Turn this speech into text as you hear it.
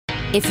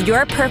If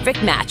your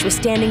perfect match was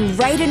standing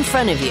right in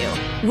front of you,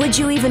 would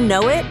you even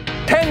know it?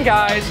 10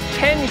 guys,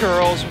 10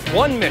 girls,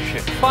 one mission,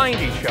 find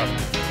each other.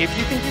 If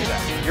you can do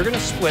that, you're gonna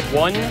split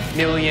 $1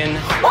 million.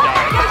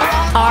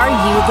 Are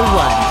You the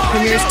One?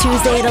 Premieres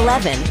Tuesday at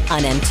 11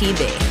 on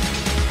MTV.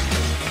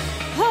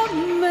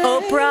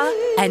 Oprah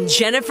and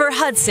Jennifer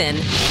Hudson,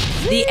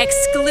 the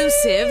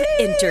exclusive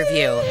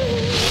interview.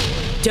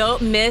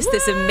 Don't miss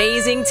this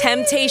amazing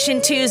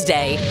Temptation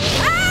Tuesday,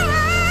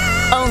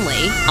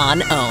 only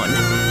on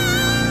OWN.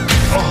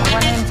 I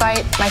want to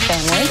invite my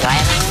family.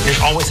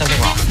 There's always something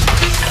wrong.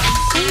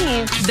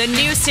 Please. The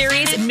new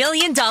series $1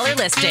 Million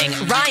Listing,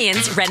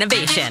 Ryan's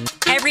Renovation.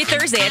 Every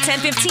Thursday at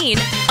 10:15,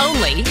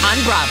 only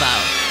on Bravo.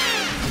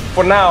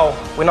 For now,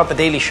 we're not The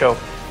Daily Show.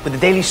 We're the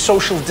Daily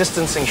Social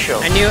Distancing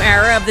Show. A new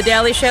era of The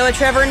Daily Show with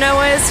Trevor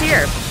Noah is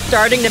here,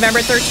 starting November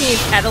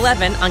 13th at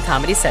 11 on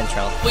Comedy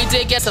Central. We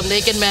did get some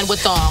naked men with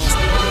thongs.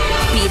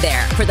 Be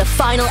there for the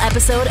final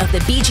episode of the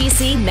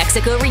BGC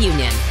Mexico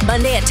reunion,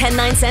 Monday at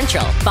 10/9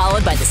 Central,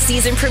 followed by the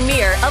season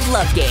premiere of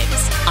Love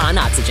Games on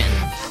Oxygen.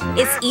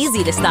 It's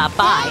easy to stop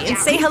by and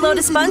say hello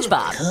to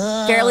SpongeBob,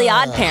 Fairly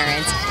Odd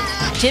Parents,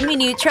 Jimmy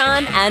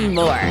Neutron, and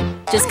more.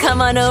 Just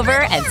come on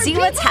over and see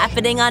what's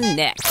happening on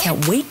Nick.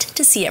 Can't wait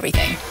to see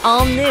everything.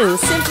 All new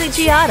Simply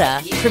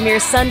Giada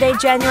premieres Sunday,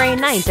 January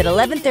 9th at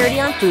 11:30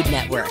 on Food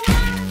Network.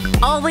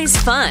 Always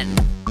fun.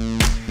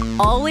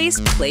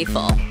 Always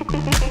playful.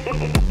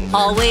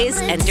 Always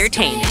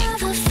entertaining.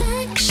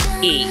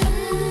 E.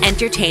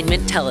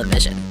 Entertainment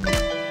Television.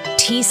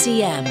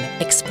 TCM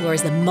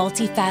explores the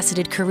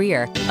multifaceted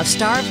career of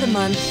Star of the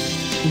Month,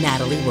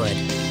 Natalie Wood.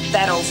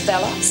 That old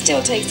fella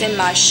still takes in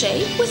my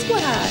shape with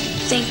what I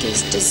think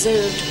is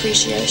deserved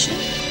appreciation.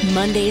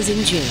 Mondays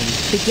in June,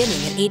 beginning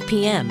at 8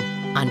 p.m.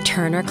 on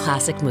Turner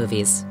Classic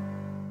Movies.